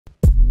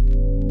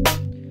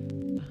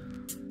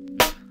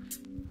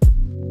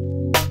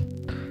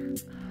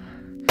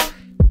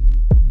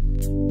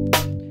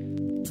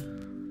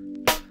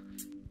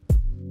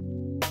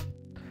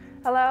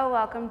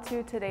welcome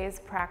to today's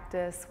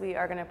practice. We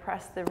are going to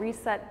press the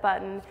reset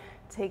button,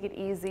 take it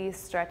easy,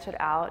 stretch it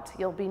out.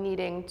 You'll be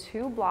needing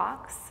 2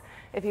 blocks.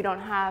 If you don't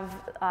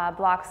have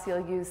blocks,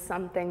 you'll use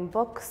something,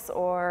 books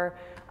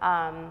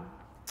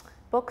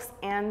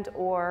and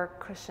or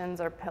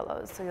cushions or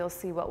pillows. So you'll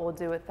see what we'll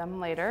do with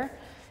them later.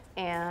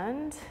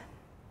 And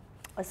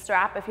a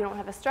strap. If you don't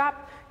have a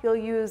strap, you'll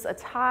use a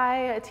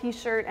tie, a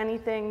t-shirt,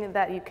 anything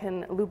that you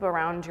can loop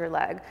around your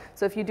leg.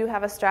 So if you do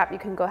have a strap, you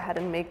can go ahead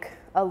and make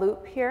a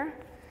loop here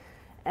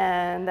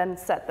and then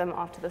set them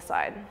off to the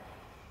side.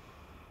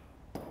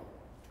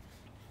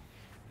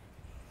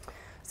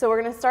 So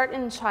we're going to start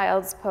in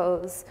child's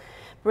pose.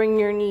 Bring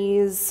your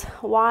knees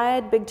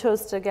wide, big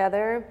toes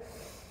together.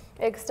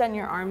 Extend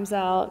your arms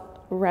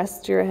out,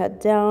 rest your head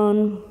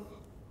down.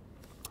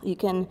 You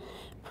can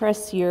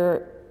press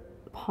your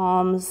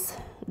palms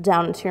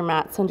down into your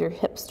mat, send your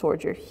hips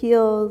towards your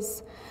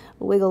heels,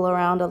 wiggle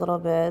around a little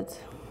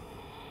bit.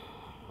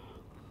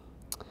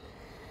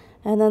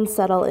 And then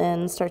settle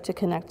in, start to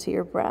connect to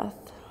your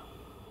breath.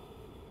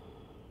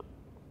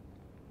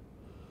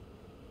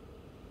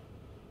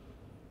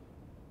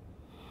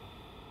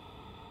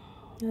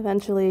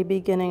 Eventually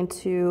beginning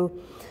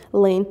to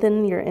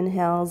lengthen your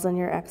inhales and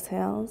your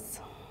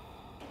exhales.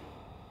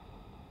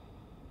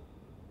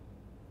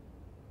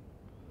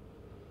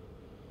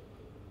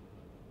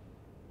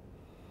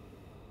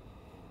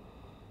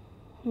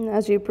 And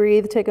as you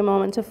breathe, take a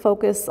moment to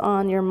focus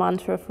on your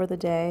mantra for the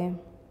day.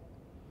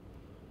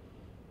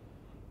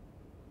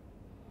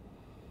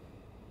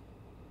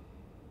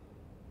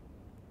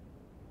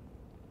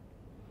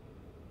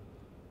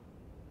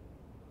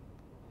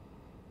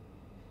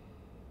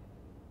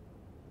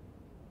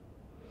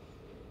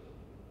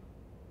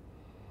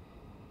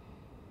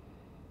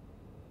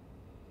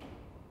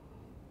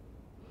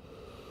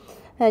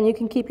 And you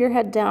can keep your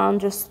head down,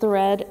 just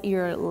thread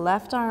your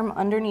left arm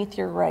underneath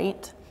your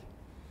right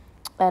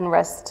and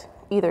rest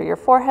either your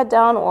forehead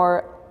down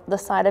or the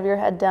side of your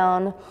head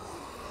down,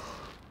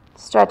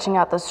 stretching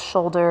out the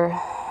shoulder.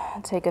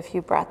 Take a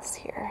few breaths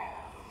here.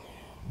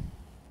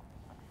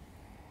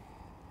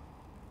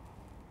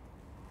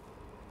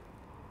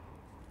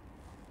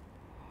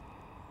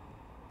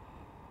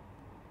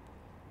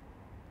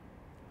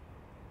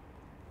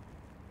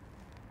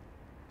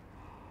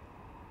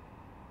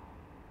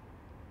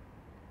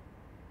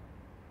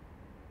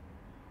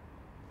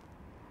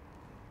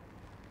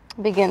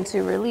 Begin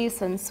to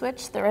release and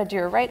switch. Thread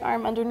your right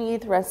arm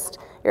underneath, rest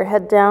your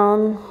head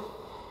down,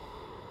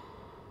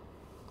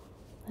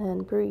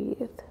 and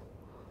breathe.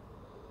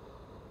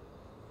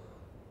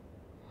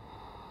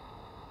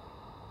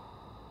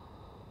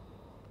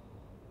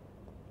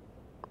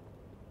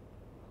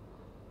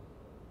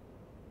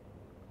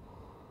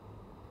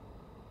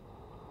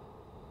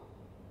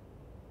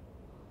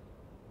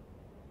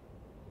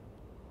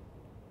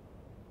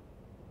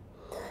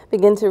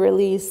 Begin to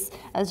release.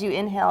 As you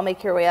inhale,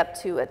 make your way up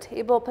to a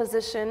table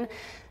position.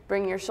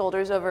 Bring your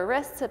shoulders over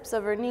wrists, hips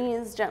over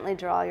knees. Gently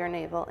draw your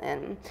navel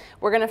in.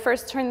 We're going to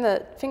first turn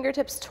the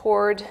fingertips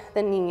toward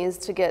the knees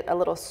to get a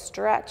little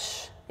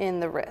stretch in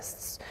the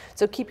wrists.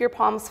 So keep your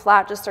palms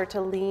flat. Just start to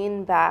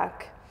lean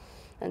back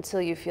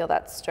until you feel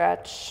that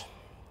stretch.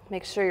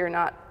 Make sure you're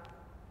not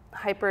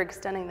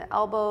hyperextending the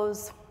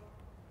elbows.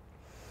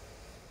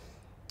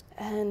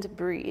 And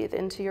breathe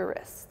into your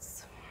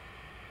wrists.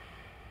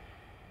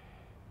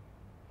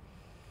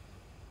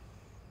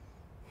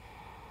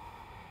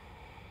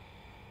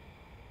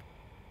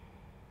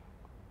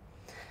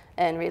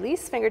 And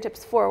release,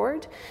 fingertips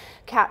forward.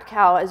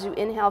 Cat-cow. As you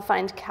inhale,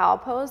 find cow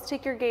pose.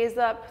 Take your gaze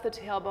up, the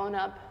tailbone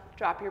up,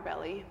 drop your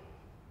belly.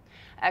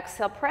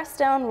 Exhale, press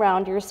down,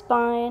 round your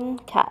spine,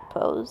 cat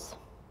pose.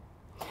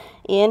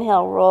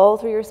 Inhale, roll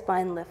through your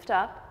spine, lift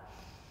up.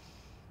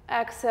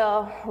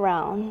 Exhale,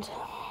 round.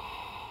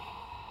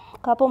 A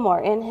couple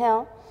more.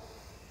 Inhale.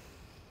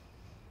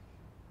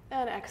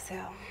 And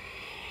exhale.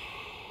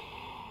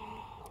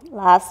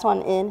 Last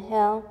one,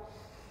 inhale.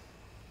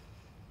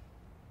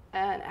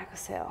 And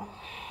exhale.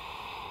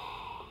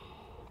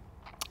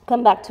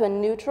 Come back to a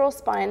neutral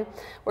spine.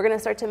 We're going to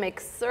start to make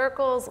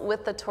circles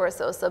with the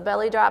torso. So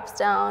belly drops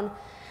down,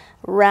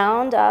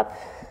 round up,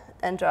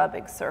 and draw a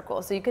big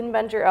circle. So you can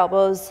bend your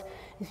elbows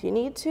if you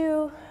need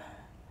to.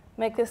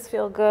 Make this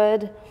feel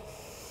good.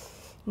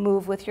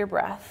 Move with your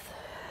breath.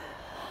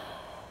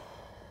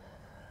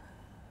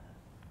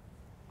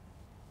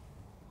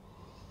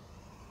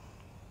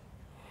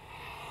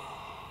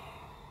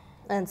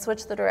 And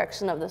switch the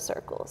direction of the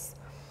circles.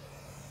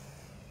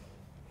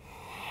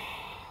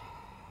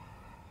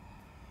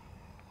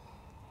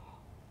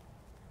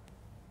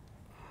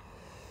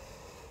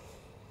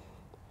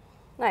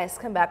 Nice,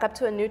 come back up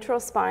to a neutral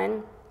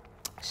spine.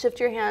 Shift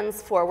your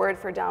hands forward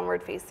for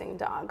downward facing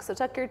dog. So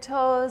tuck your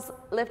toes,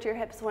 lift your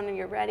hips when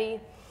you're ready.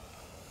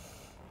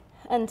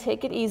 And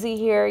take it easy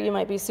here. You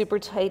might be super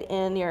tight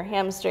in your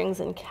hamstrings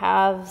and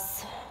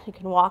calves. You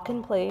can walk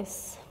in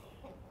place.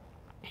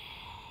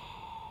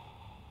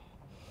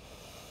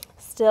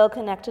 Still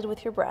connected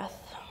with your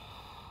breath.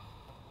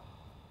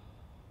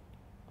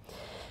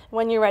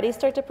 When you're ready,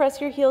 start to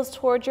press your heels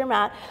towards your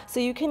mat, so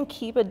you can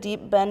keep a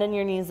deep bend in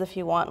your knees if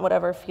you want,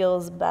 whatever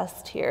feels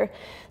best here.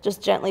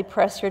 Just gently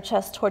press your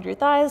chest toward your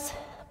thighs,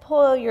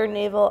 pull your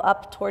navel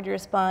up toward your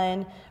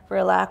spine,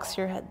 relax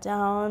your head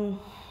down.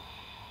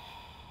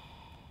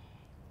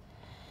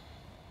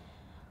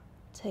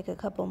 Take a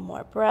couple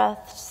more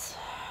breaths.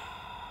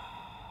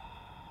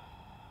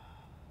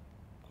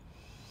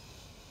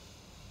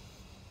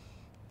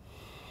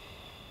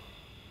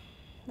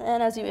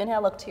 And as you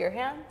inhale, look to your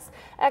hands.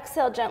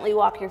 Exhale, gently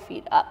walk your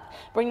feet up.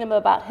 Bring them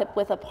about hip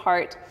width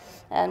apart,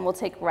 and we'll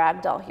take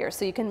ragdoll here.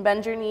 So you can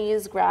bend your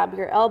knees, grab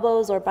your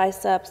elbows or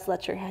biceps,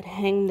 let your head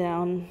hang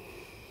down.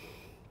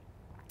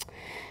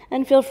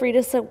 And feel free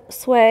to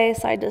sway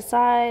side to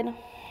side.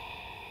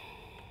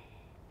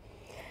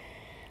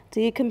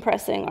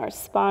 Decompressing our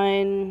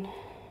spine,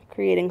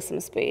 creating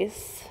some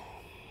space.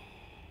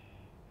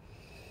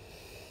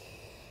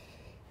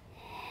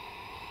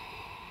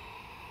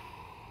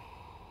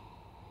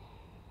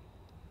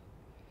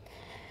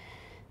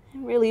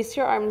 Release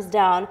your arms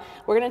down.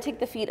 We're going to take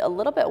the feet a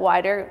little bit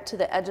wider to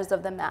the edges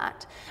of the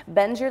mat.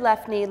 Bend your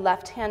left knee,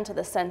 left hand to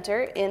the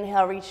center.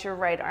 Inhale, reach your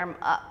right arm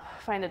up.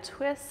 Find a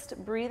twist,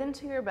 breathe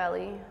into your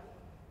belly.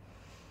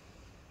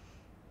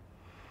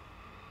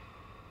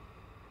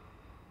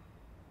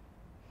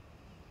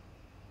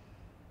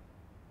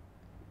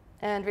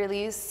 And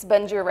release,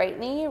 bend your right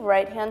knee,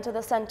 right hand to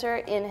the center.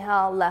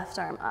 Inhale, left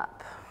arm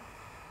up.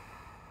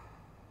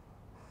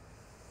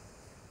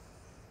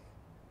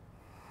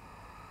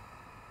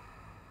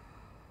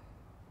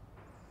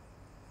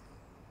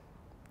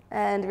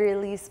 And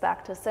release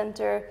back to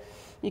center.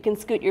 You can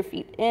scoot your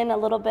feet in a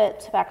little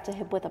bit, back to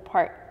hip width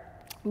apart.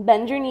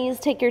 Bend your knees,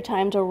 take your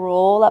time to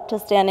roll up to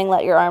standing,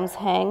 let your arms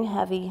hang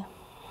heavy.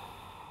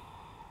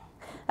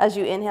 As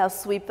you inhale,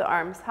 sweep the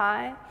arms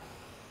high.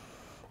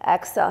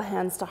 Exhale,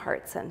 hands to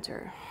heart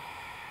center.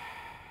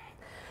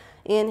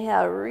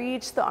 Inhale,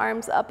 reach the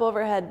arms up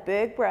overhead,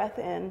 big breath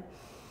in.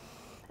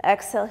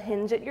 Exhale,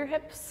 hinge at your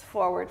hips,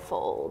 forward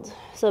fold.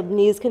 So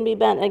knees can be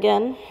bent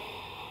again.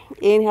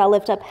 Inhale,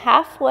 lift up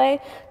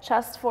halfway,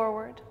 chest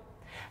forward.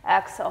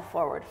 Exhale,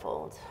 forward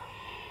fold.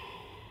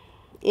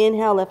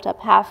 Inhale, lift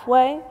up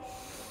halfway.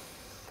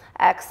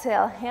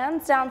 Exhale,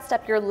 hands down,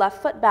 step your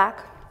left foot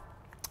back.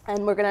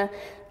 And we're gonna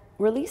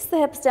release the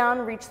hips down,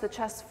 reach the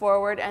chest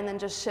forward, and then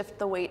just shift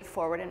the weight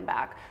forward and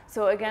back.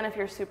 So again, if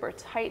you're super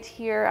tight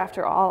here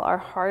after all our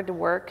hard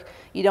work,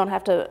 you don't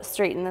have to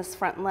straighten this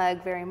front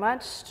leg very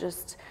much.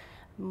 Just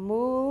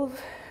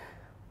move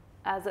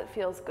as it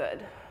feels good.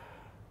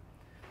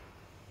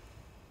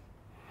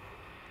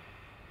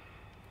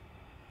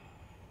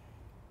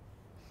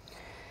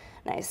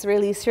 Nice,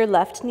 release your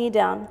left knee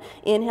down.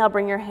 Inhale,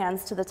 bring your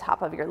hands to the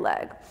top of your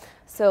leg.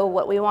 So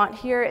what we want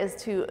here is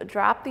to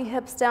drop the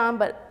hips down,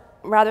 but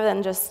rather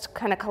than just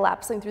kind of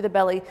collapsing through the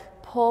belly,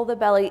 pull the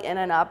belly in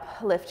and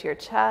up, lift your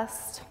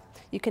chest.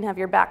 You can have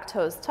your back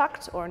toes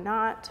tucked or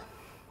not.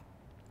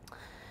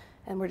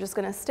 And we're just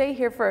gonna stay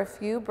here for a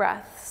few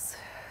breaths.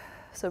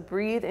 So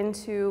breathe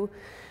into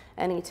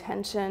any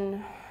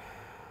tension.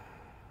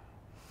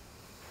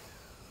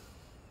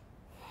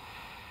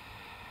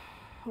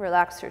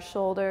 Relax your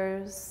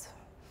shoulders.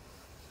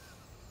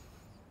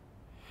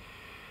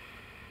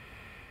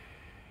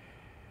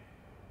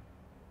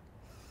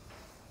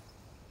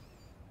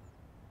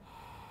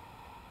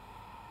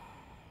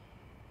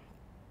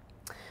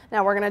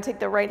 Now we're going to take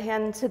the right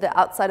hand to the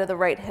outside of the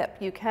right hip.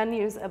 You can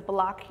use a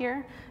block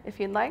here if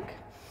you'd like,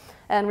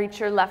 and reach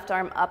your left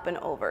arm up and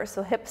over.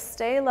 So hips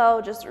stay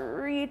low, just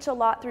reach a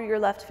lot through your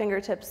left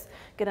fingertips.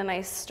 Get a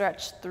nice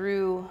stretch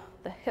through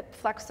the hip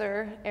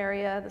flexor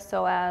area, the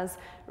psoas.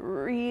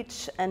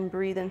 Reach and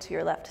breathe into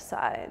your left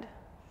side.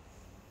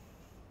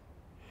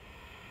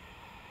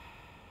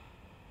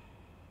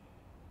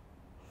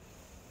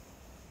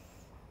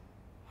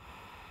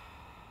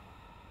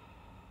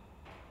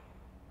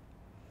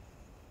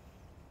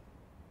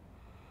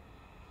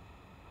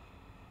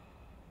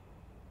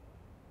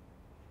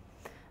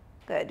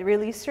 Good.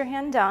 Release your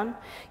hand down.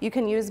 You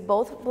can use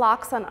both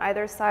blocks on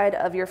either side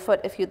of your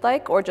foot if you'd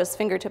like, or just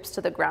fingertips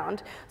to the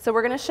ground. So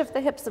we're going to shift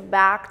the hips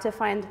back to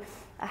find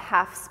a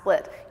half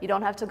split. You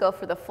don't have to go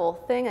for the full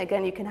thing.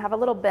 Again, you can have a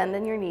little bend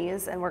in your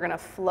knees, and we're going to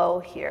flow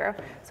here.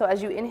 So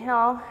as you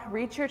inhale,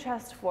 reach your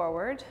chest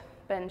forward,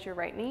 bend your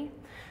right knee,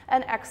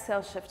 and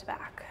exhale, shift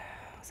back.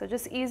 So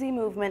just easy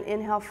movement.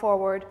 Inhale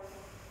forward,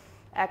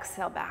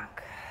 exhale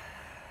back.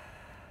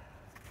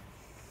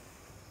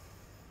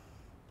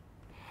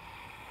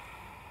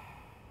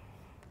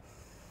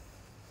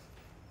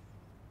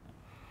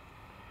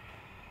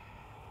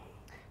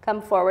 Come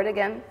forward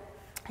again,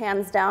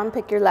 hands down,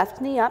 pick your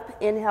left knee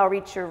up. Inhale,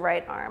 reach your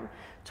right arm.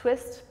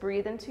 Twist,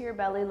 breathe into your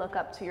belly, look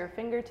up to your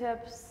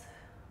fingertips.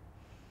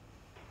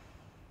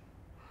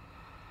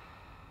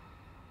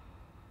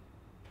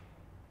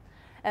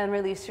 And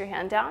release your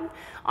hand down.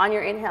 On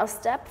your inhale,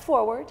 step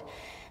forward,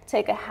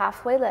 take a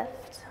halfway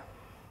lift,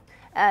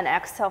 and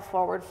exhale,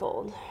 forward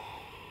fold.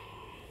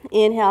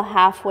 Inhale,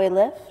 halfway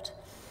lift.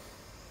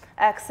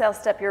 Exhale,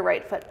 step your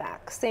right foot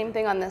back. Same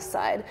thing on this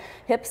side.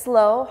 Hips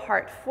low,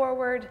 heart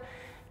forward.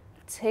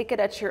 Take it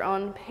at your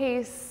own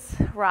pace.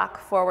 Rock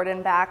forward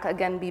and back.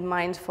 Again, be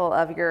mindful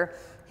of your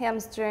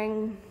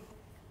hamstring.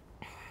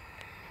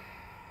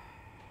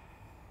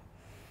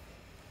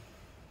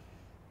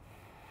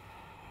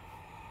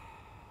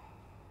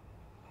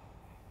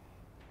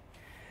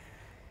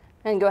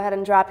 And go ahead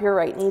and drop your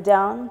right knee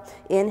down.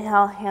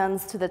 Inhale,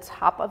 hands to the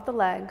top of the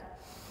leg.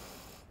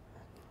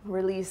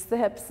 Release the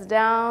hips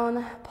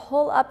down.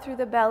 Pull up through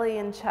the belly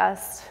and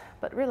chest,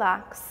 but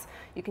relax.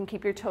 You can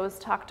keep your toes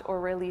tucked or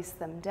release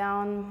them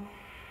down.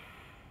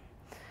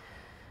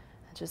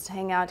 Just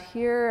hang out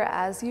here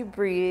as you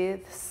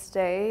breathe.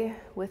 Stay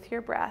with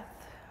your breath.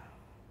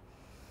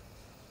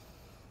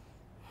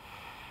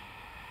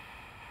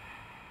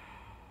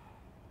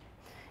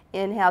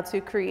 Inhale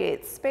to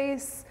create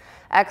space.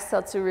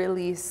 Exhale to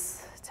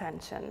release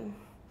tension.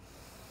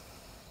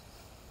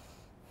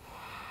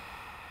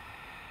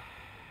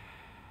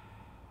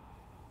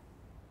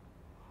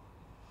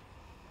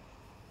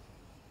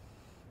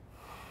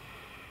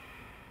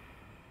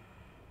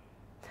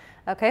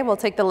 Okay, we'll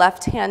take the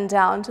left hand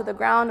down to the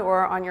ground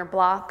or on your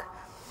block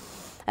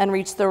and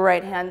reach the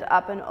right hand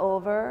up and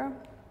over.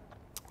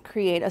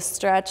 Create a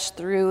stretch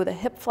through the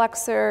hip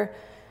flexor,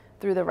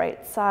 through the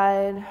right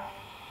side.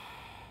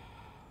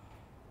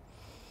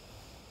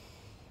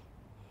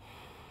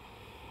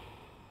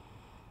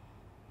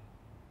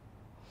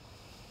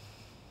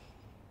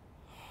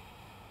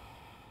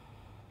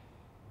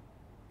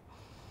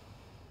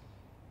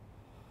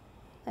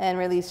 And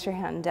release your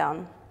hand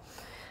down.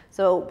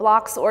 So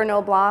blocks or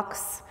no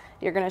blocks,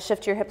 you're gonna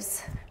shift your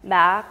hips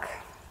back.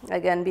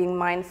 Again, being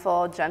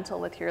mindful, gentle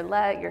with your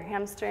leg, your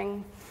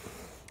hamstring.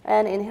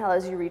 And inhale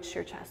as you reach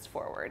your chest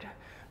forward.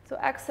 So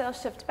exhale,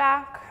 shift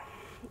back.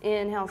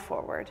 Inhale,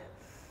 forward.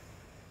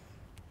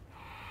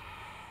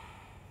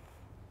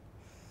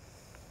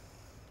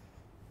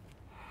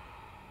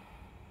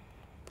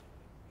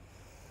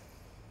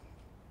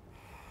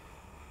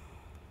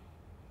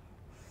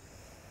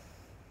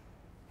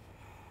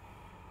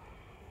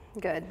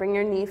 Good, bring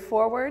your knee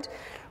forward,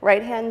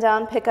 right hand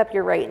down, pick up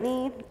your right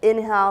knee.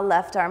 Inhale,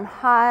 left arm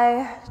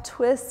high,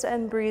 twist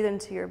and breathe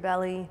into your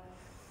belly.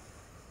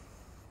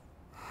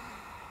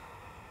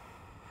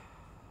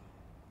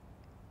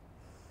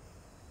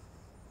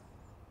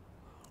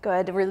 Go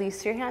ahead,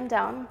 release your hand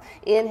down.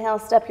 Inhale,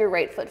 step your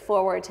right foot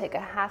forward, take a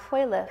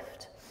halfway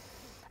lift,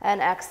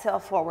 and exhale,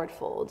 forward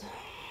fold.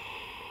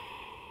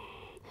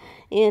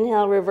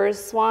 Inhale,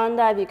 reverse swan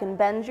dive. You can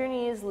bend your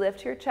knees,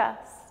 lift your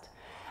chest.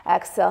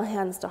 Exhale,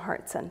 hands to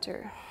heart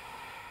center.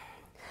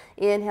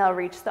 Inhale,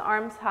 reach the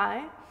arms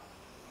high.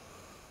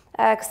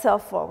 Exhale,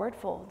 forward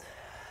fold.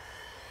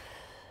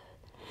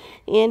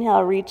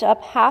 Inhale, reach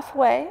up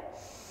halfway.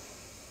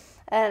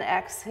 And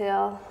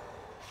exhale,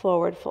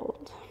 forward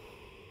fold.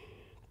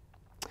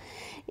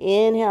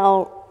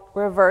 Inhale,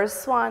 reverse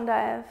swan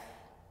dive.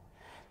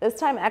 This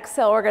time,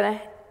 exhale, we're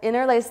gonna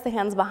interlace the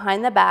hands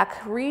behind the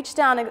back. Reach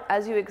down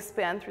as you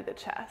expand through the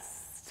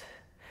chest.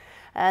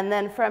 And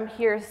then from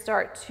here,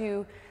 start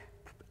to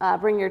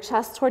bring your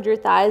chest toward your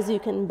thighs. You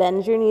can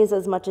bend your knees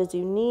as much as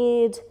you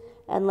need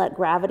and let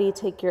gravity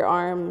take your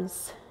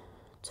arms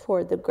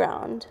toward the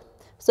ground.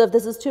 So if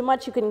this is too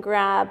much, you can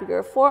grab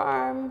your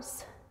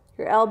forearms,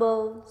 your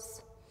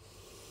elbows,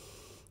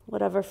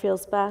 whatever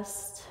feels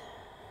best.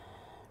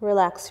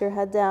 Relax your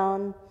head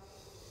down.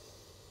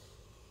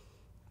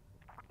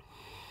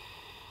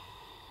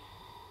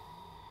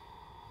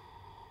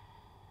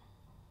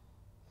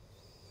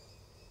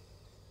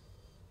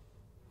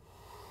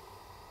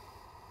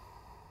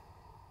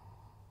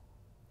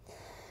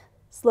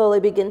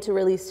 Slowly begin to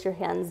release your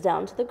hands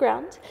down to the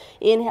ground.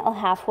 Inhale,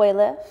 halfway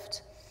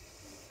lift.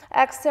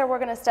 Exhale, we're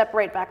gonna step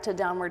right back to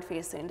downward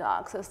facing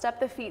dog. So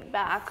step the feet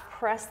back,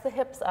 press the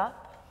hips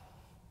up.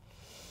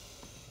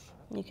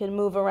 You can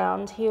move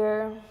around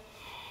here.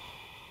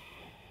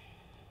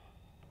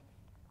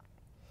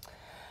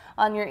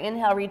 On your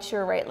inhale, reach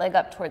your right leg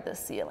up toward the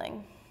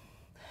ceiling.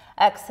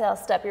 Exhale,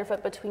 step your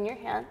foot between your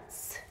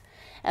hands,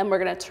 and we're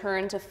gonna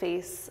turn to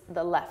face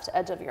the left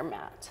edge of your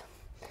mat.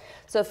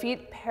 So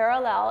feet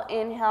parallel,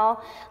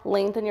 inhale,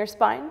 lengthen your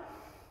spine.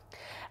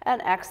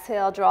 And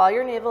exhale, draw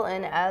your navel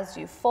in as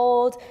you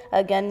fold.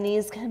 Again,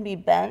 knees can be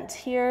bent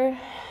here.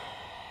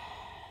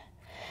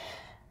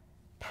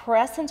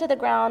 Press into the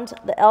ground.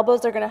 The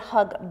elbows are gonna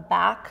hug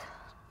back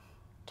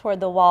toward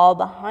the wall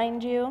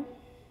behind you.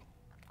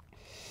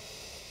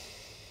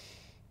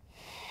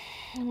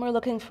 And we're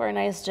looking for a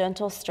nice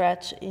gentle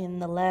stretch in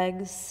the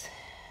legs.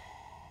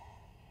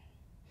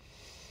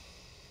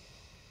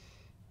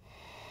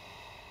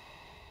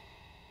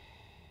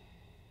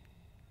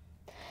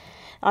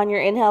 On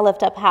your inhale,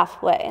 lift up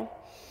halfway.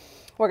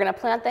 We're gonna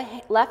plant the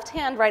left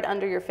hand right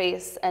under your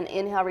face and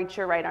inhale, reach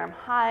your right arm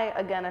high.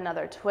 Again,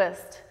 another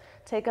twist.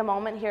 Take a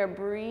moment here,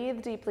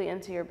 breathe deeply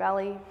into your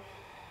belly.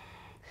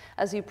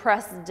 As you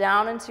press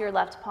down into your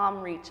left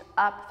palm, reach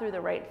up through the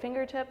right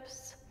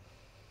fingertips.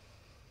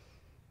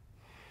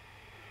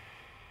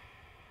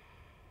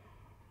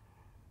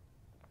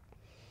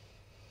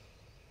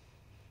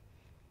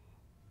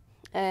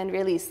 And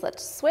release.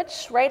 Let's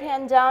switch. Right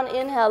hand down,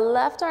 inhale,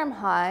 left arm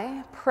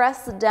high.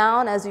 Press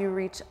down as you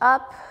reach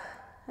up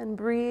and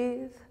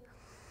breathe.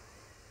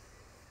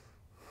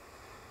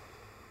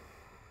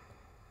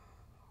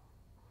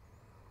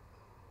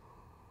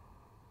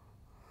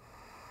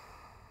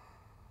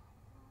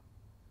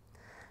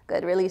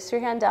 Good, release your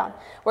hand down.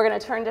 We're gonna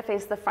turn to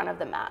face the front of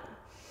the mat.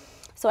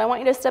 So I want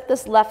you to step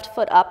this left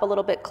foot up a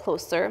little bit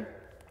closer.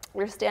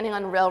 We're standing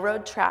on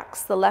railroad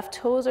tracks. The left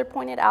toes are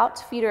pointed out,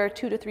 feet are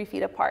 2 to 3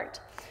 feet apart.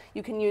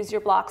 You can use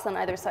your blocks on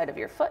either side of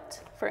your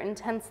foot for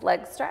intense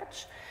leg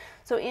stretch.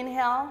 So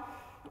inhale,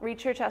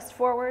 reach your chest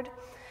forward.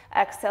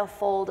 Exhale,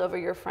 fold over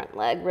your front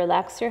leg.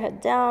 Relax your head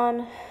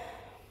down.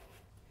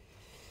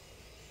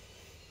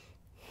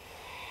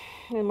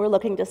 And we're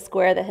looking to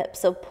square the hips,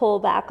 so pull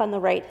back on the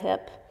right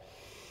hip.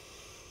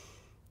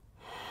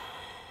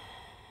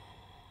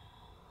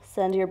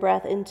 Send your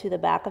breath into the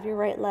back of your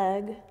right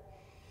leg.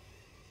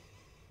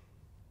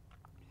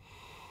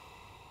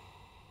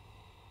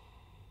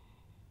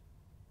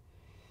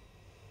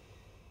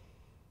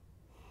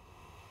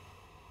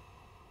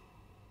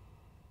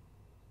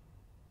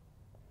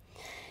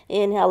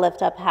 Inhale,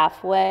 lift up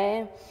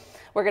halfway.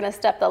 We're gonna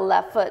step the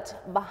left foot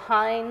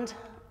behind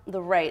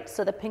the right.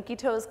 So the pinky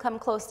toes come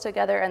close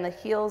together and the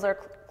heels are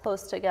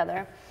close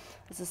together.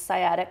 This is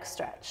sciatic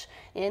stretch.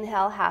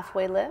 Inhale,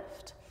 halfway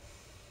lift.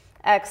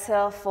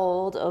 Exhale,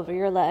 fold over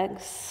your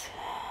legs.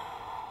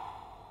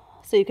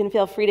 So you can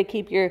feel free to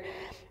keep your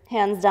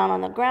hands down on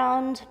the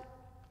ground.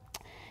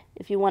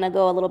 If you wanna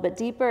go a little bit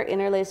deeper,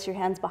 interlace your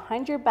hands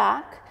behind your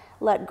back.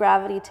 Let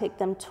gravity take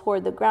them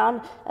toward the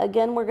ground.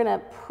 Again, we're gonna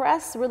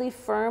press really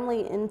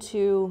firmly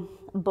into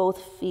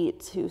both feet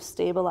to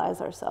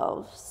stabilize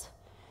ourselves.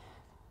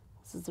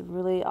 This is a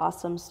really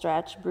awesome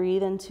stretch.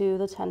 Breathe into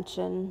the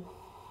tension.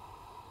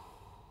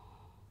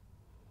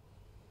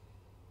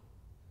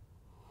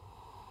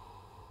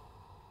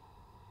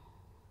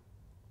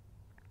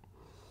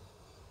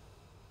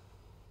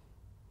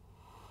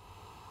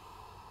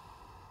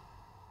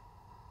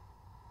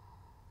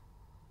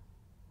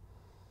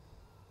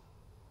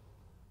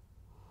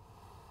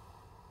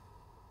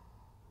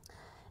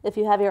 If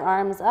you have your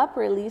arms up,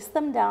 release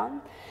them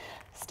down.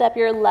 Step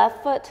your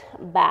left foot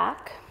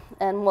back,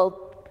 and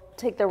we'll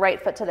take the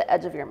right foot to the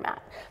edge of your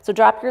mat. So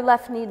drop your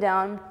left knee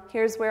down.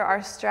 Here's where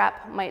our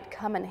strap might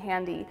come in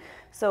handy.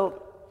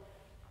 So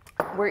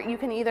you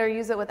can either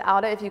use it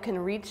without it. If you can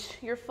reach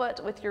your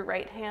foot with your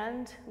right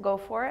hand, go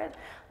for it.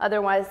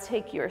 Otherwise,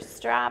 take your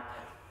strap,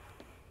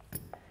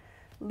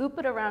 loop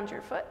it around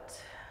your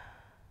foot,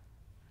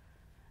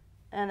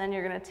 and then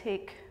you're gonna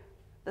take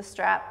the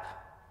strap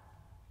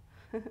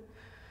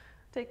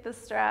take the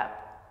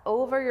strap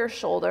over your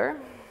shoulder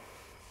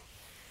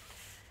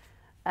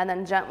and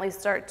then gently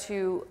start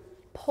to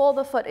pull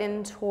the foot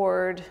in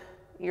toward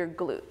your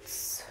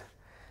glutes.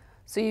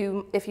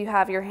 So if you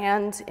have your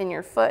hand in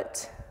your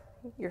foot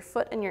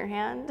in your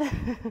hand,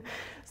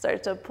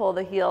 start to pull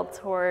the heel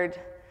toward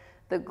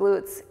the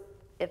glutes.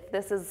 If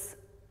this is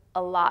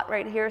a lot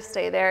right here,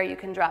 stay there. You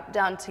can drop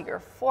down to your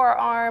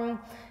forearm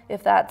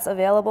if that's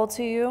available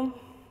to you.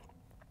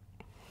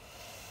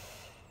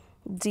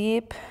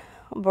 Deep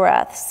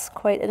breaths,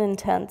 quite an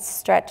intense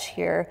stretch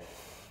here.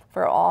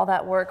 For all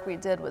that work we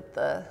did with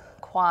the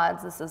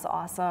quads, this is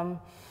awesome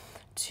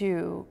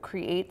to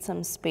create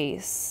some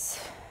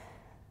space.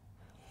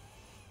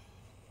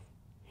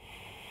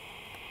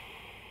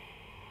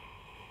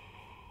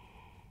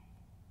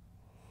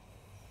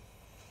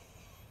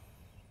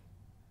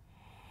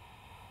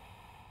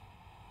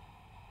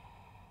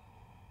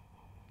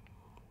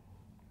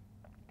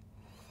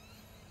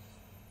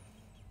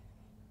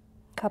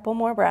 Couple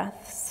more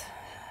breaths.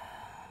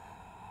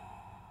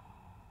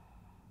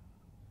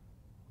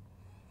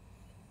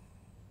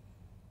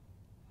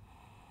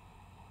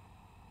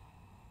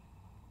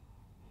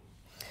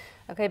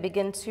 Okay,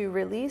 begin to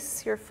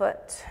release your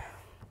foot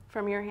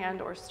from your hand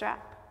or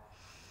strap.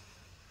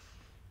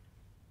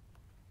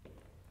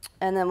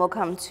 And then we'll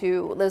come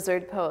to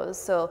lizard pose.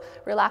 So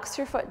relax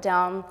your foot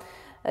down.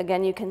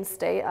 Again, you can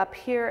stay up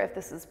here. If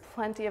this is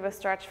plenty of a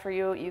stretch for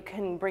you, you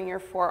can bring your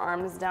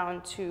forearms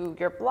down to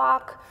your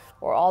block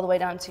or all the way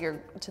down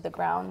to the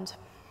ground.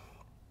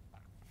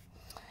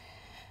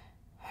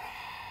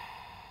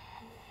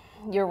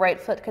 Your right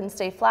foot can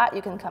stay flat.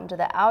 You can come to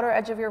the outer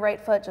edge of your right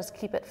foot. Just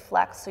keep it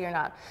flexed so you're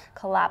not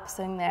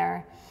collapsing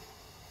there.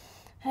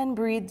 And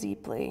breathe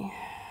deeply.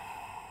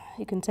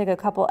 You can take a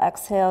couple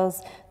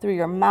exhales through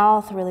your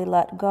mouth, really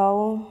let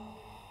go.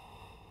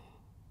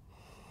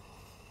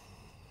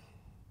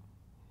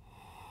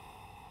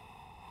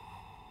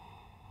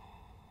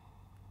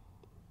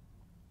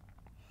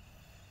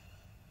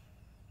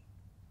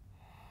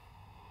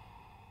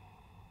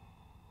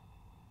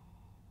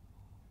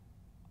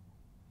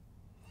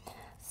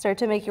 Start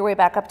to make your way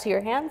back up to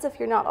your hands if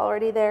you're not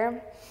already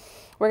there.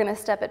 We're gonna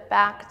step it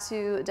back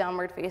to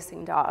downward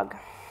facing dog.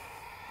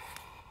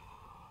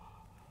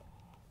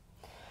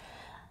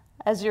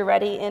 As you're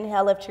ready,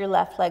 inhale, lift your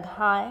left leg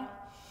high,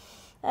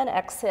 and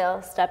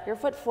exhale, step your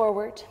foot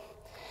forward.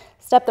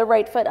 Step the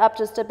right foot up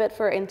just a bit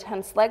for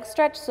intense leg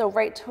stretch. So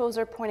right toes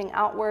are pointing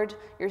outward.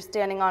 You're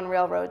standing on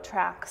railroad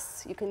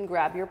tracks. You can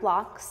grab your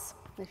blocks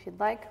if you'd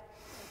like.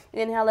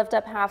 Inhale, lift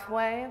up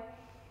halfway.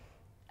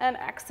 And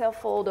exhale,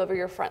 fold over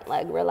your front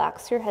leg.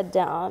 Relax your head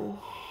down.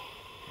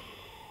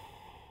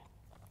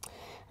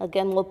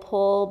 Again, we'll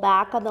pull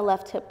back on the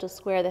left hip to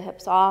square the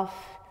hips off.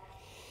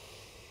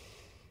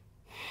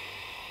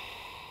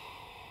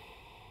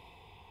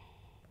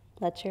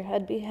 Let your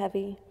head be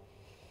heavy.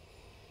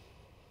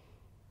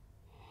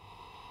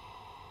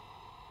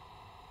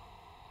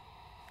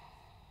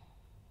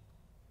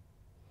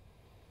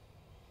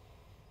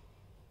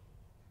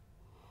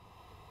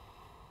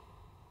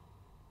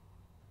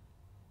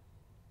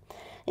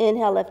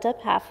 Inhale, lift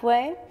up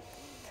halfway.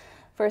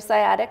 For a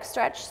sciatic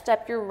stretch,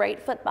 step your right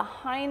foot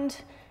behind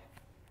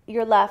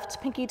your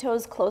left, pinky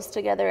toes close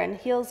together and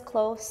heels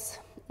close.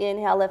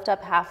 Inhale, lift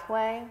up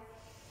halfway.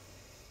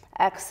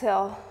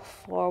 Exhale,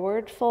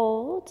 forward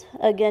fold.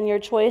 Again, your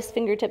choice,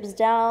 fingertips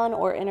down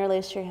or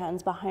interlace your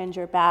hands behind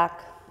your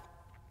back.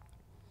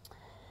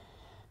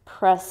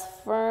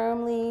 Press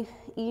firmly,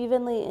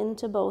 evenly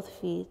into both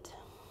feet.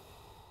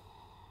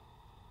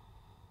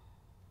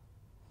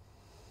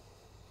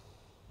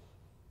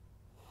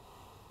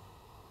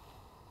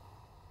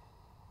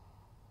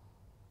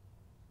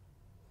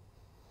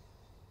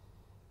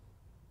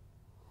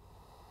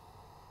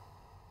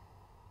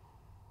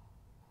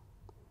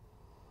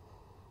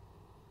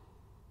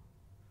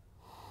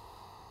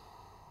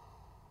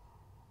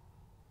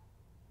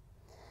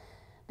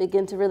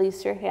 Begin to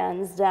release your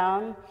hands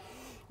down.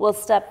 We'll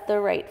step the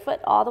right foot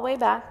all the way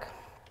back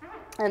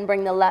and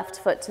bring the left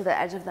foot to the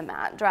edge of the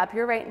mat. Drop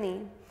your right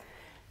knee.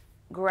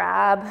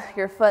 Grab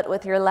your foot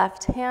with your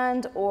left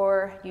hand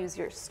or use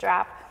your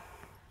strap.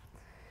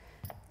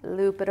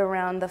 Loop it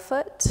around the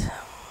foot.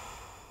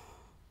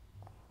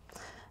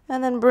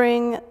 And then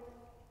bring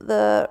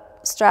the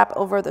strap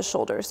over the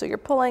shoulder. So you're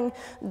pulling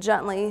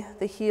gently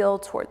the heel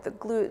toward the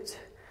glute.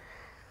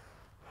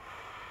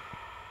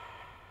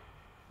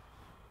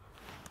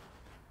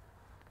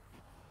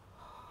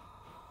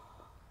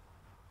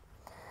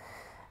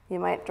 You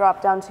might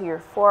drop down to your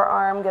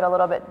forearm, get a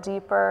little bit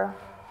deeper.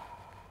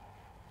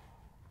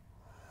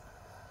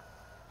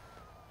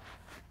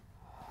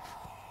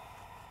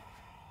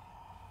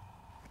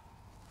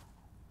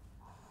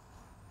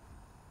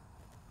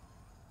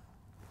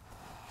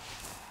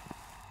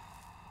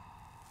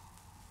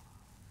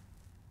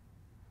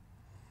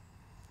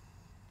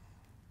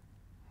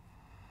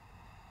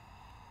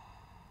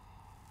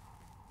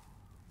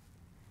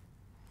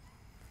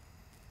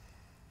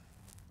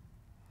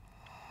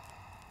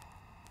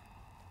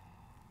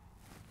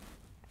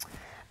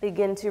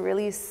 Begin to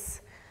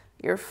release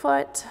your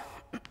foot.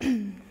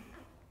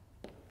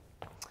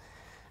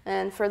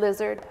 And for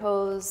lizard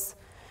pose,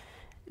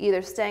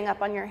 either staying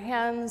up on your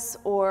hands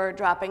or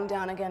dropping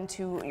down again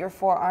to your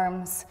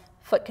forearms.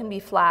 Foot can be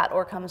flat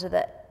or come to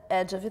the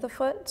edge of the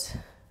foot.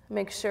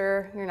 Make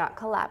sure you're not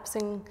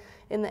collapsing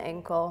in the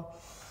ankle.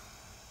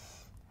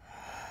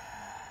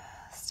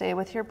 Stay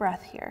with your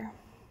breath here.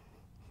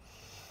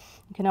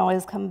 You can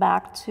always come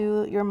back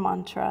to your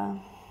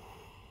mantra.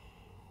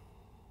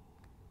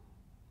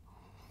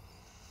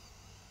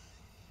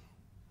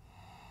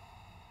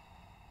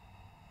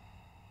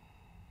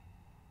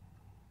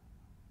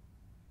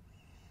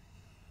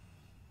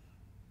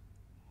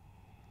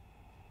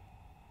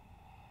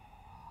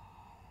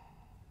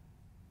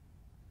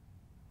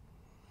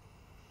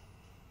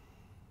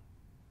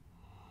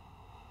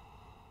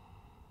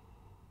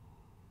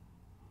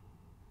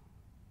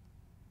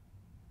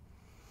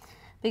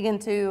 Begin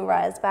to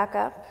rise back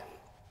up,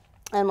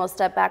 and we'll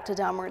step back to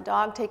downward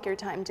dog. Take your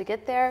time to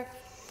get there.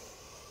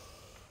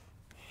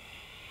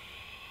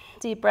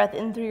 Deep breath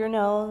in through your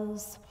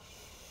nose,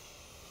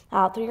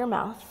 out through your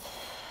mouth.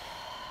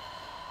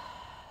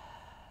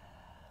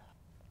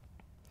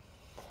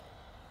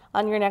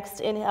 On your next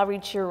inhale,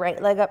 reach your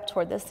right leg up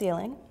toward the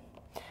ceiling.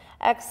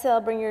 Exhale,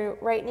 bring your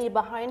right knee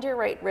behind your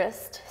right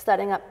wrist,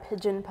 setting up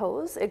pigeon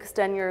pose.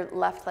 Extend your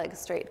left leg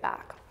straight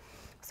back.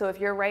 So if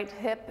your right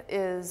hip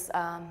is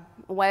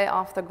way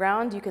off the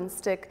ground, you can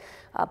stick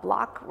a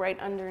block right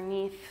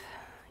underneath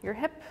your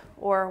hip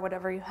or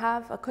whatever you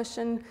have, a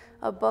cushion,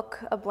 a book,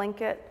 a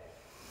blanket.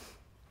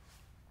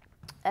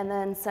 And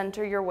then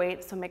center your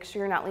weight, so make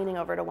sure you're not leaning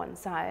over to one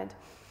side.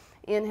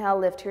 Inhale,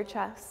 lift your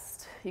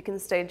chest. You can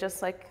stay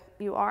just like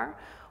you are,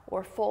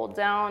 or fold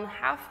down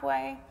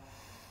halfway,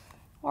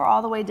 or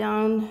all the way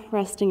down,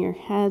 resting your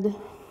head.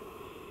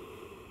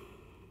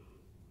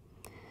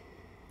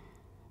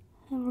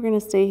 And we're going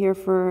to stay here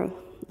for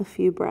a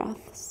few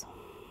breaths.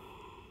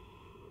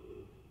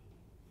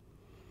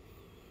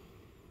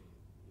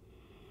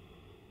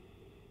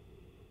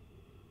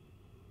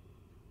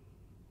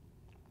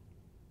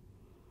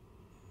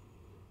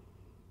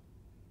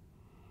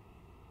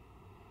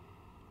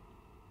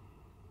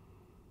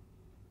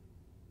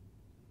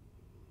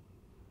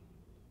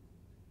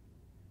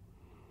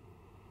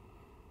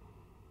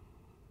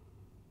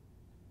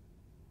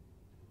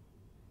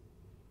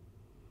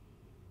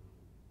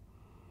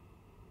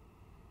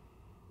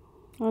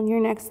 On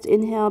your next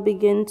inhale,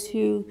 begin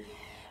to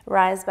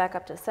rise back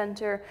up to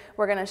center.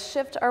 We're going to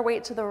shift our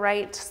weight to the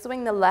right,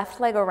 swing the left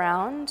leg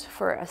around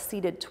for a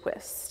seated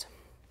twist.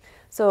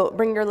 So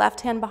bring your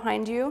left hand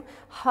behind you,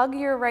 hug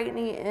your right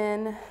knee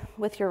in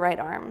with your right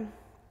arm.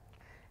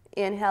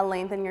 Inhale,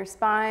 lengthen your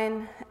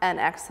spine, and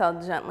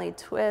exhale, gently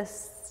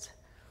twist.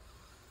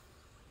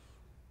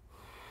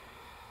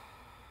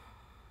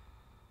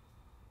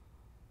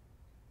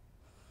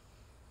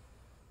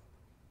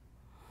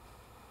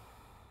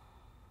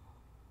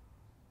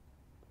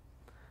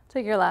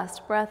 Take your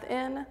last breath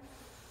in,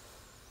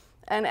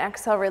 and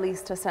exhale,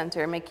 release to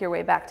center. Make your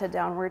way back to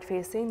downward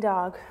facing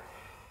dog.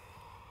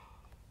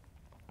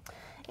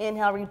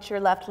 Inhale, reach your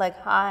left leg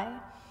high.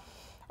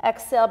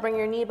 Exhale, bring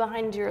your knee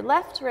behind your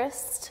left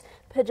wrist,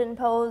 pigeon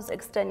pose,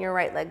 extend your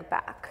right leg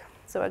back.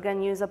 So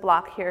again, use a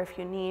block here if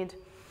you need.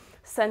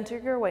 Center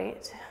your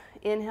weight.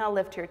 Inhale,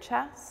 lift your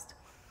chest.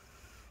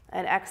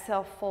 And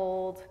exhale,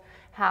 fold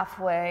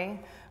halfway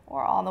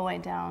or all the way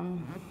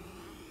down.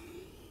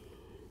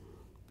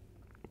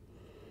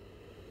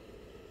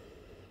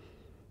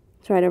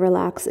 Try to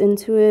relax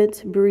into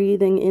it,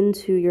 breathing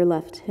into your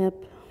left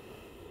hip.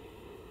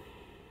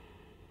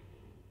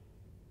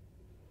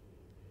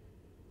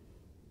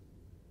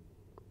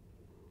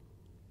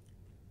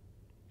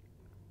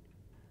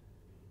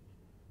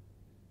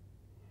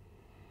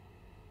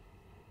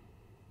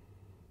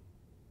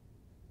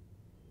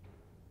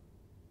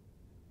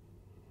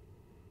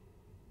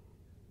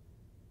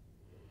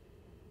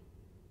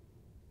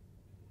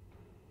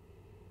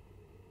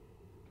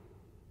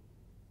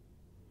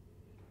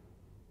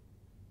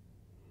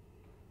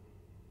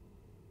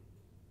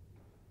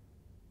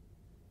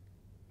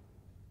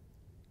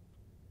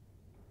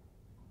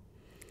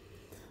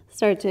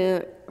 Start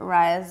to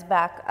rise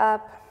back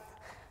up.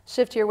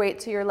 Shift your weight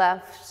to your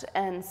left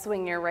and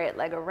swing your right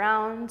leg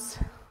around.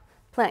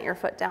 Plant your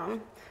foot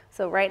down.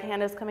 So right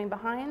hand is coming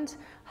behind.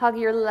 Hug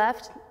your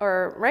left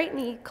or right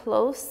knee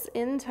close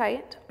in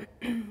tight.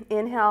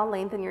 Inhale,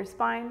 lengthen your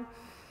spine.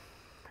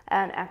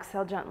 And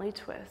exhale, gently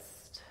twist.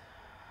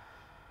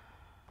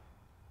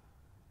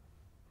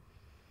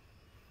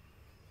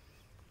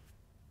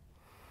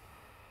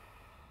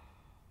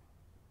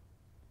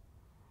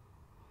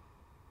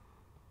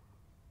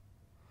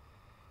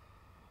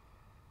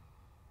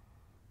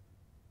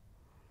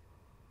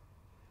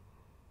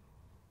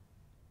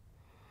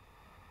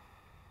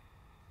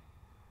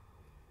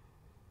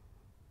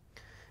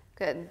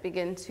 Good.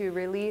 Begin to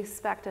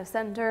release back to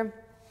center.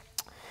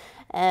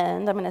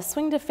 And I'm going to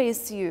swing to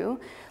face you.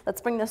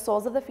 Let's bring the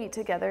soles of the feet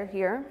together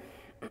here.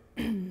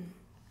 And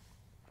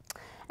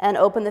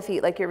open the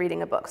feet like you're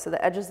reading a book. So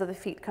the edges of the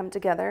feet come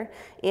together.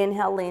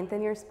 Inhale,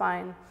 lengthen your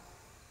spine.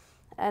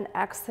 And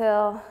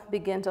exhale,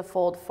 begin to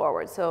fold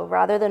forward. So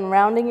rather than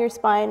rounding your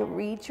spine,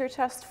 reach your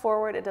chest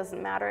forward. It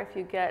doesn't matter if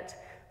you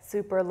get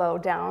super low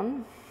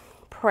down.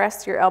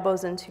 Press your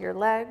elbows into your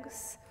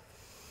legs.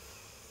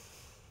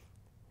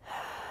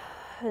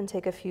 And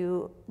take a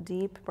few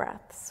deep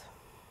breaths.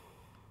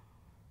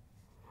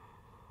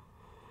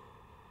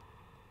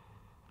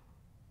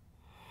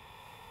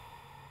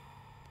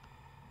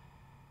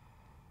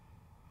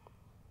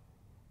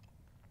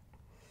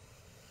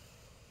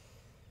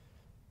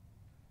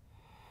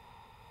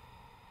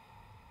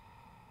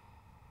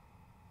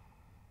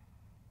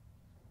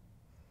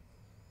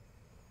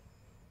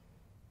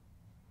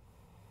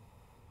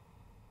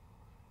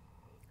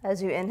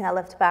 As you inhale,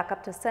 lift back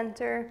up to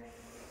center.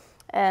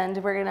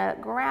 And we're gonna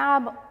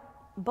grab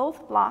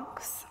both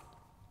blocks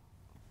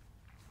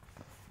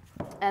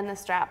and the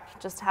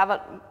strap, just have it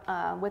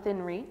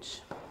within reach.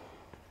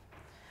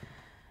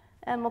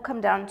 And we'll come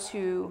down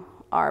to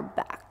our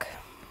back.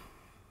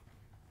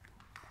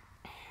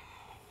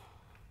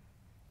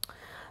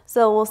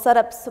 So we'll set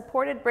up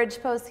supported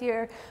bridge pose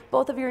here.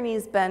 Both of your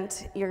knees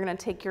bent. You're gonna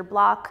take your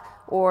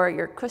block or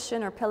your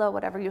cushion or pillow,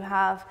 whatever you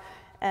have,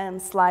 and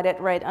slide it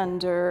right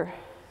under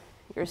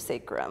your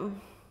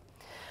sacrum.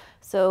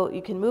 So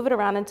you can move it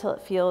around until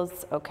it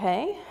feels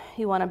okay.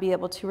 You want to be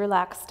able to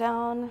relax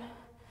down,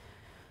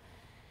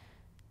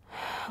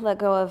 let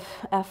go of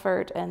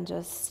effort, and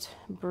just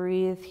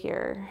breathe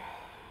here.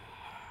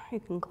 You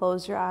can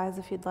close your eyes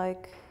if you'd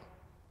like.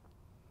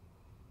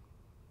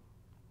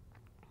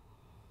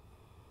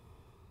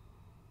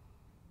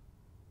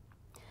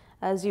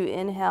 As you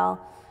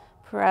inhale,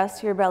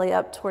 press your belly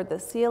up toward the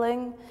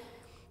ceiling.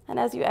 And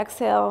as you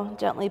exhale,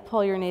 gently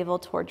pull your navel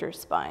toward your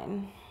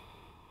spine.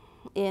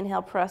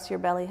 Inhale, press your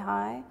belly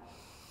high.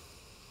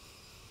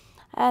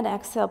 And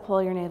exhale,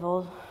 pull your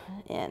navel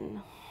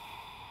in.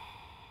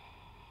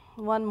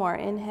 One more,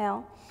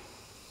 inhale.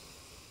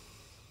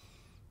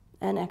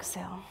 And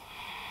exhale.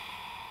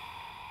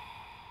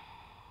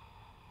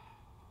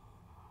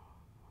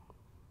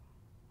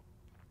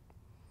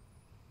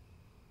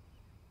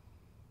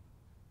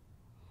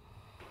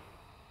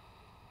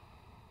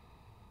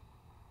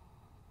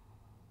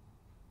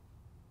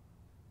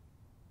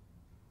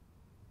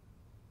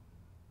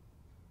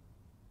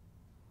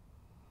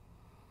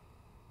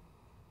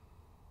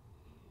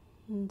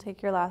 And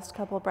take your last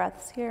couple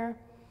breaths here.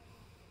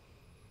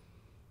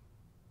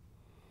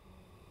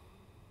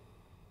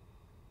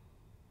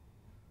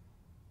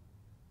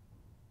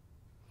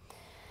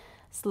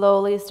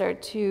 Slowly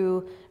start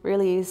to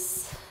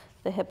release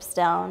the hips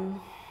down.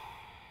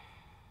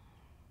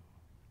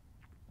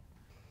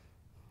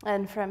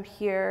 And from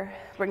here,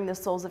 bring the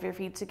soles of your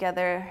feet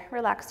together.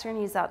 Relax your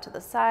knees out to the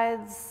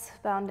sides,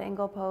 bound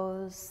angle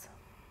pose.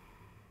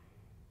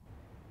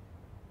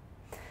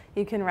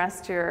 You can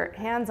rest your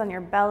hands on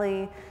your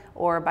belly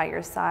or by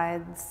your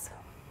sides.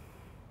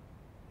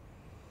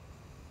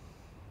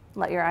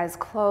 Let your eyes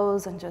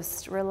close and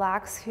just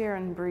relax here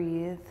and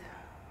breathe.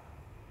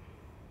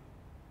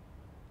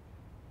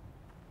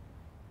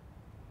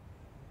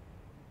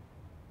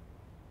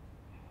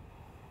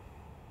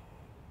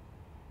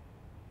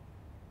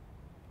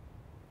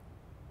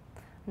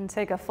 And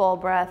take a full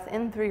breath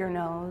in through your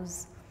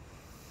nose,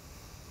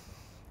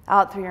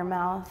 out through your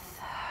mouth.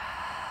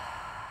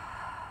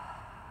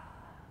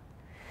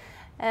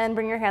 And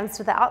bring your hands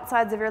to the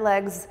outsides of your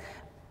legs,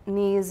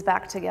 knees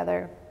back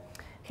together.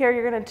 Here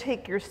you're going to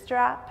take your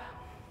strap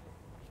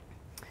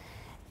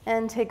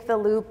and take the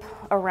loop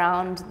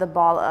around the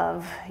ball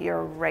of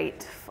your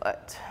right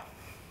foot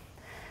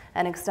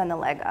and extend the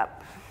leg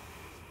up.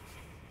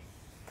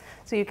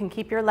 So you can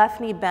keep your left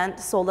knee bent,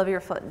 sole of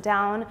your foot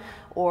down,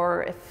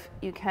 or if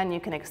you can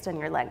extend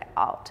your leg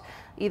out.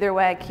 Either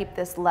way, keep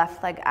this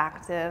left leg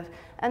active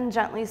and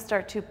gently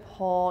start to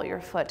pull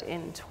your foot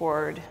in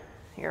toward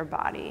your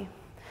body.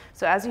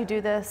 So as you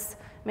do this,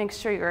 make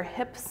sure your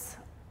hips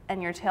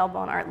and your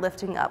tailbone aren't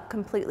lifting up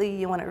completely.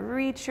 You want to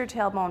reach your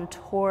tailbone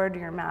toward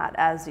your mat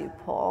as you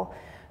pull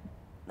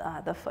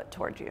the foot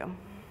toward you.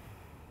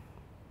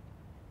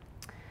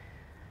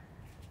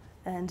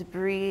 And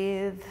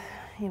breathe.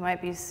 You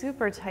might be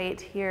super tight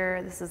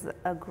here. This is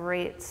a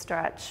great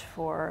stretch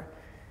for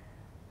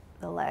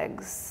the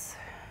legs.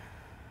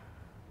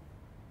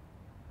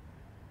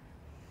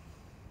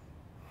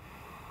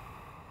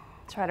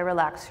 Try to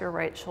relax your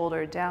right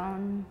shoulder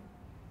down.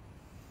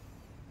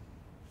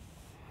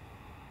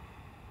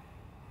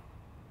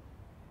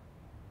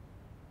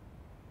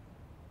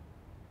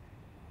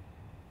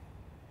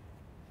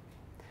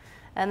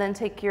 And then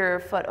take your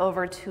foot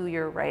over to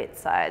your right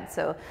side.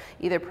 So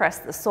either press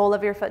the sole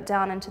of your foot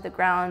down into the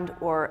ground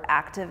or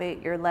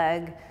activate your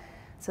leg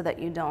so that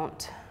you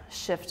don't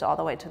shift all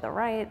the way to the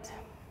right.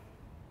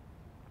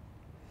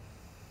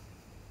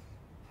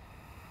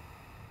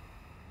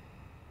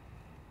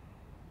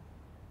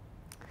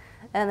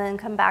 And then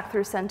come back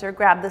through center,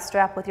 grab the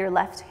strap with your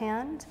left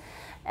hand,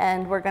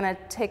 and we're gonna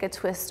take a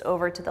twist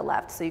over to the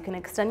left. So you can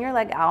extend your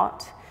leg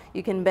out.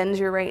 You can bend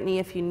your right knee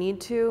if you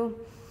need to.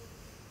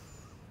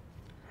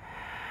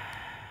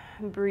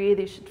 Breathe,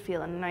 you should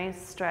feel a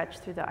nice stretch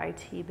through the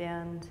IT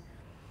band.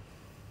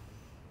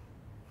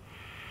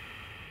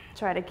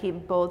 Try to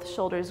keep both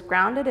shoulders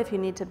grounded. If you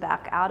need to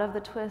back out of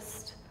the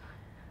twist,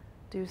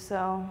 do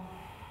so.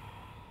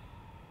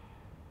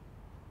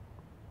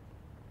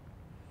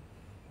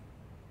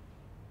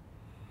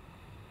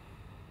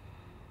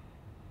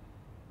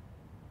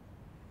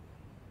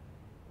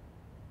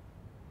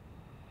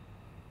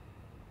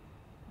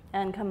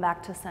 And come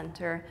back to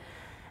center.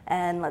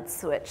 And let's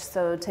switch.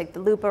 So take the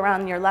loop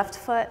around your left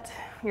foot.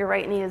 Your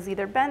right knee is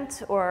either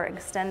bent or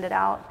extended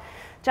out.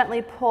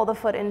 Gently pull the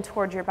foot in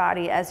toward your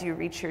body as you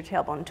reach your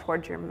tailbone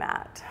toward your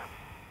mat.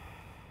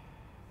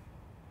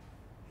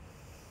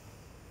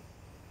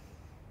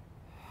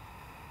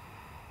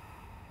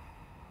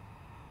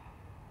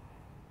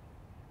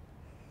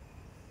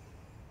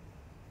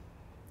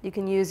 You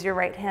can use your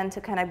right hand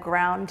to kind of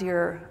ground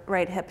your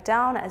right hip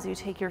down as you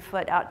take your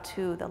foot out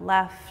to the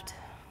left.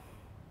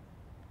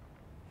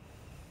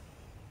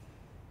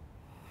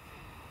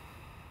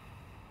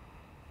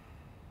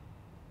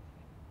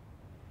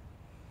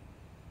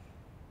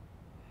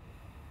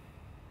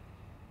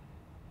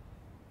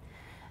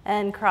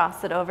 And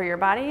cross it over your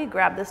body.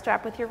 Grab the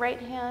strap with your right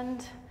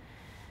hand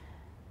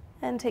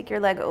and take your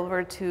leg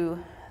over to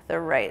the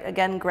right.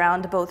 Again,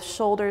 ground both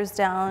shoulders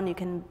down. You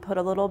can put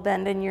a little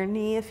bend in your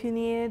knee if you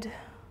need.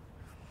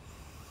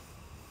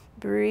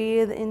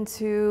 Breathe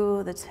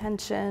into the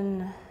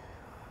tension,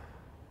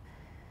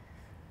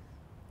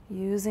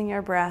 using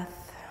your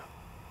breath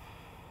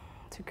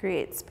to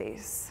create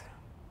space.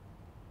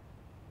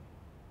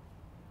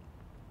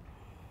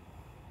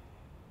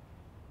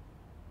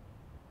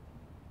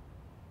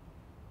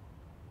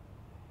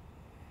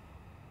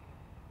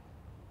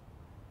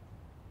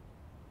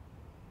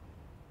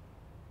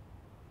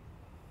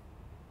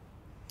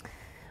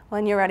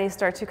 When you're ready,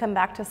 start to come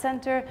back to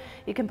center.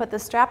 You can put the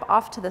strap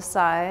off to the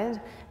side,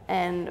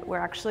 and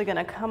we're actually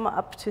gonna come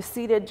up to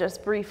seated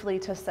just briefly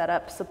to set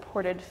up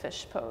supported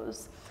fish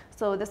pose.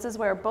 So this is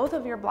where both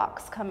of your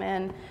blocks come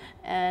in,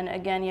 and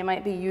again, you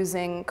might be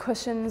using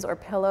cushions or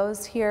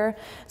pillows here.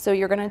 So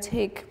you're gonna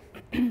take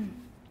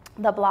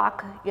the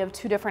block, you have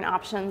two different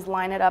options,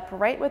 line it up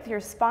right with your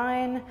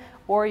spine,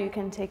 or you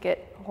can take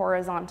it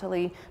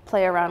horizontally,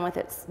 play around with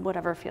it,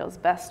 whatever feels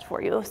best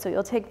for you. So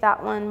you'll take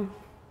that one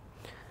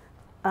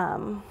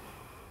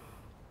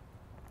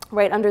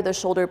right under the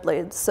shoulder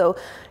blades. So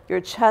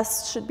your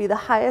chest should be the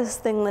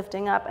highest thing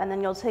lifting up, and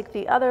then you'll take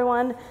the other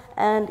one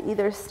and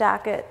either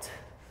stack it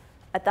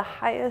at the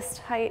highest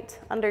height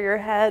under your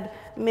head,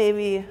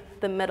 maybe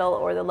the middle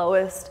or the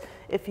lowest.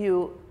 If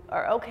you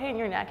are okay in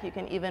your neck, you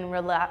can even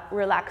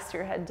relax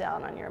your head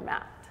down on your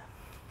mat.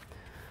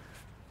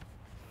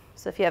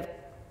 So if you have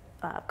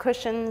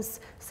cushions,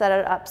 set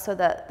it up so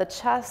that the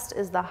chest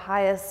is the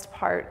highest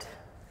part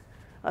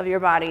of your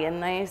body, a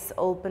nice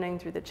opening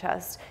through the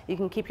chest. You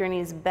can keep your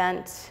knees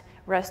bent,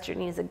 rest your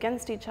knees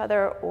against each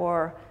other,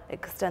 or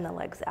extend the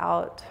legs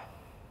out.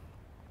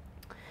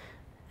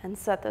 And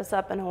set this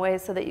up in a way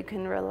so that you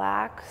can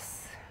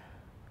relax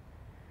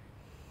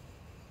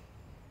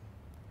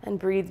and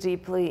breathe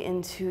deeply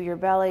into your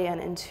belly and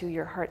into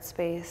your heart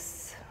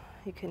space.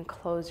 You can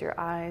close your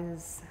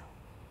eyes.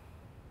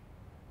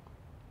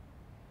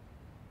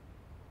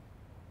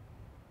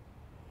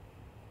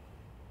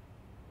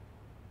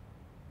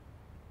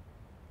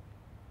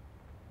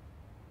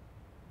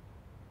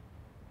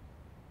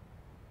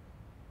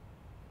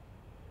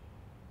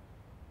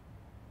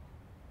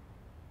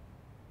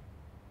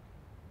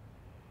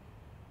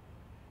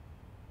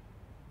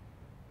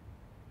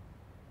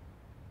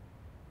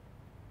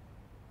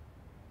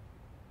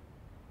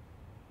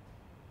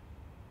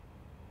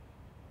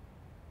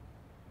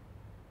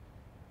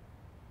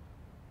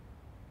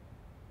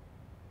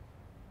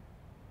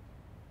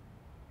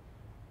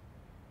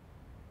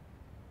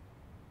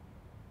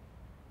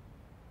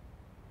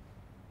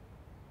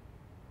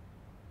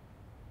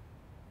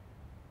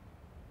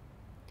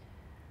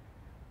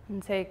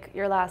 And take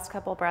your last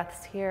couple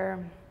breaths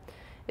here.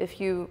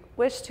 If you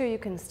wish to, you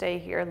can stay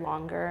here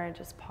longer and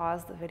just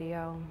pause the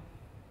video.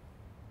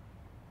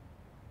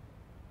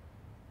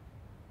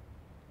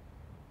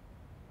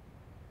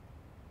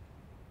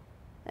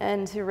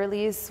 And to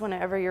release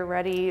whenever you're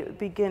ready,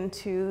 begin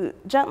to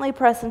gently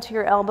press into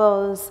your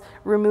elbows,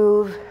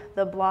 remove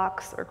the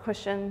blocks or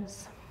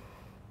cushions,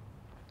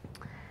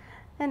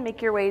 and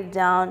make your way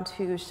down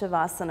to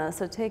Shavasana.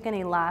 So take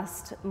any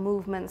last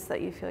movements that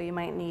you feel you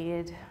might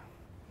need.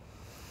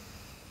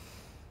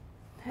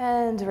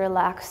 And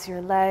relax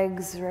your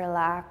legs,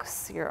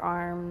 relax your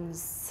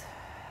arms,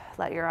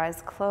 let your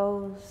eyes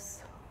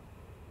close,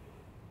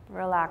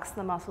 relax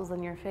the muscles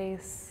in your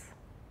face.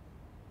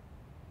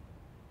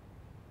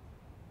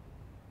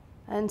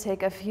 And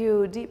take a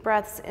few deep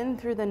breaths in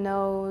through the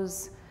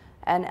nose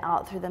and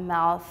out through the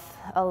mouth,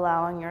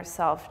 allowing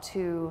yourself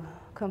to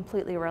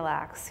completely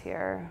relax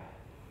here.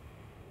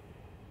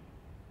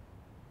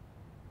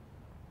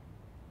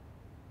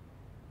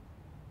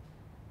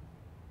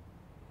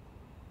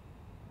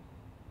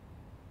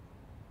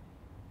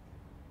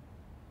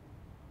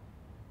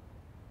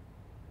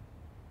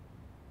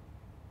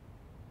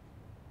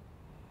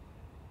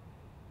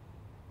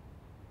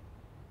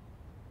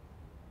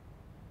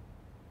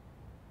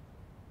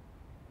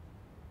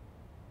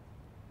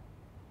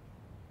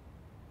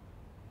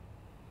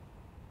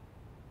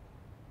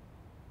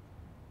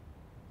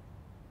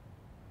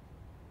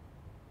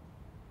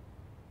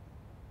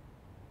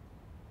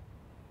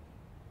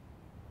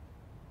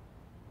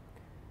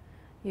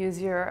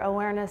 Use your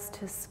awareness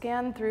to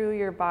scan through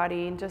your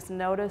body, just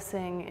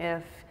noticing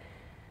if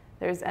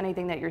there's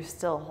anything that you're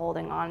still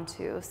holding on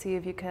to. See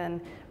if you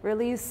can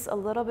release a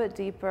little bit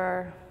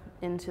deeper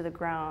into the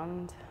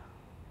ground.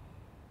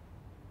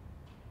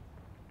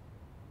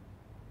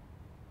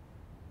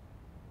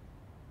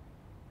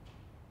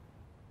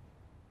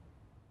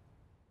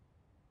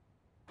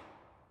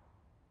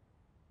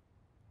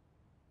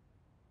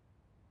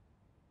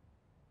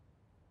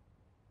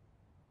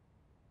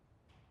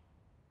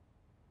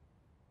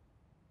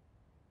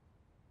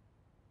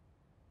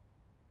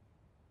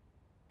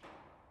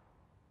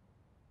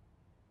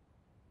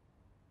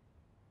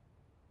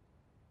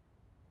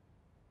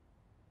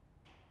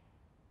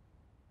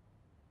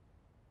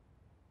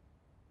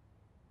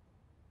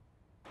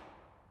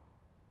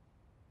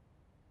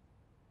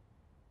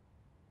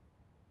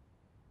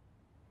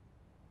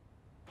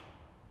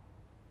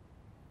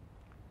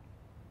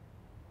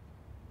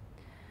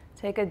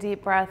 Take a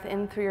deep breath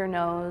in through your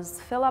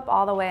nose, fill up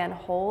all the way and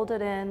hold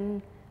it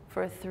in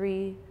for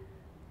 3,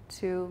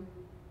 2,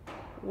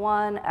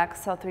 1.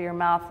 Exhale through your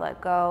mouth, let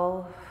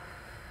go.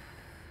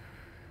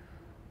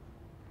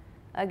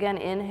 Again,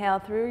 inhale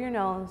through your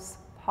nose,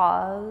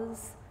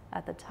 pause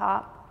at the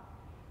top.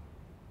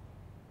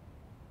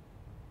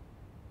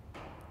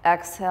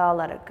 Exhale,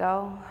 let it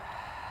go.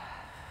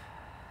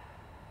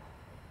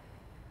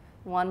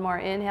 One more,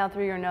 inhale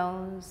through your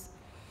nose,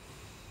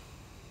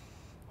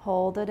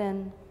 hold it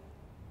in.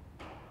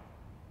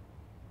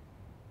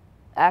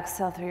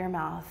 Exhale through your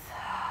mouth.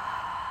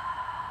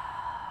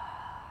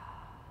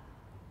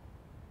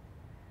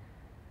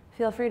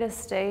 Feel free to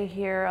stay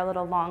here a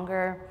little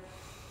longer.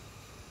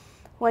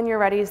 When you're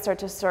ready, start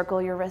to circle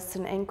your wrists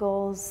and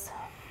ankles.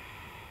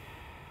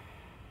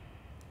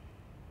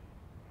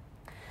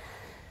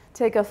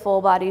 Take a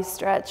full body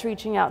stretch,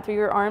 reaching out through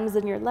your arms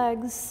and your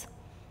legs.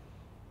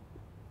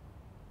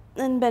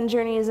 Then bend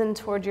your knees in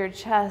toward your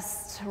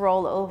chest,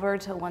 roll over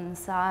to one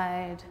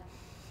side.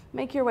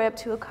 Make your way up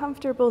to a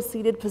comfortable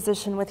seated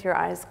position with your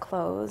eyes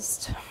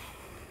closed.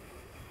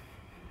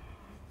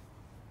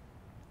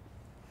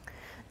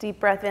 Deep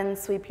breath in,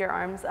 sweep your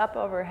arms up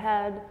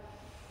overhead.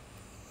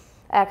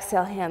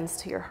 Exhale, hands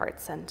to your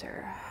heart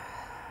center.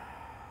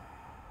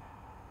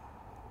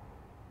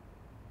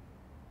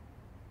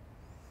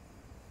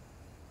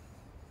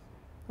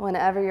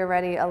 Whenever you're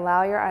ready,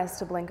 allow your eyes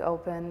to blink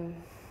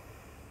open.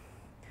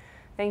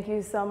 Thank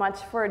you so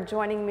much for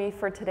joining me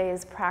for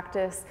today's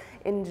practice.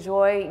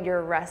 Enjoy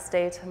your rest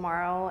day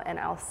tomorrow, and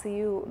I'll see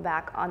you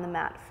back on the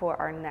mat for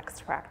our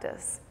next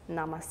practice.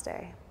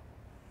 Namaste.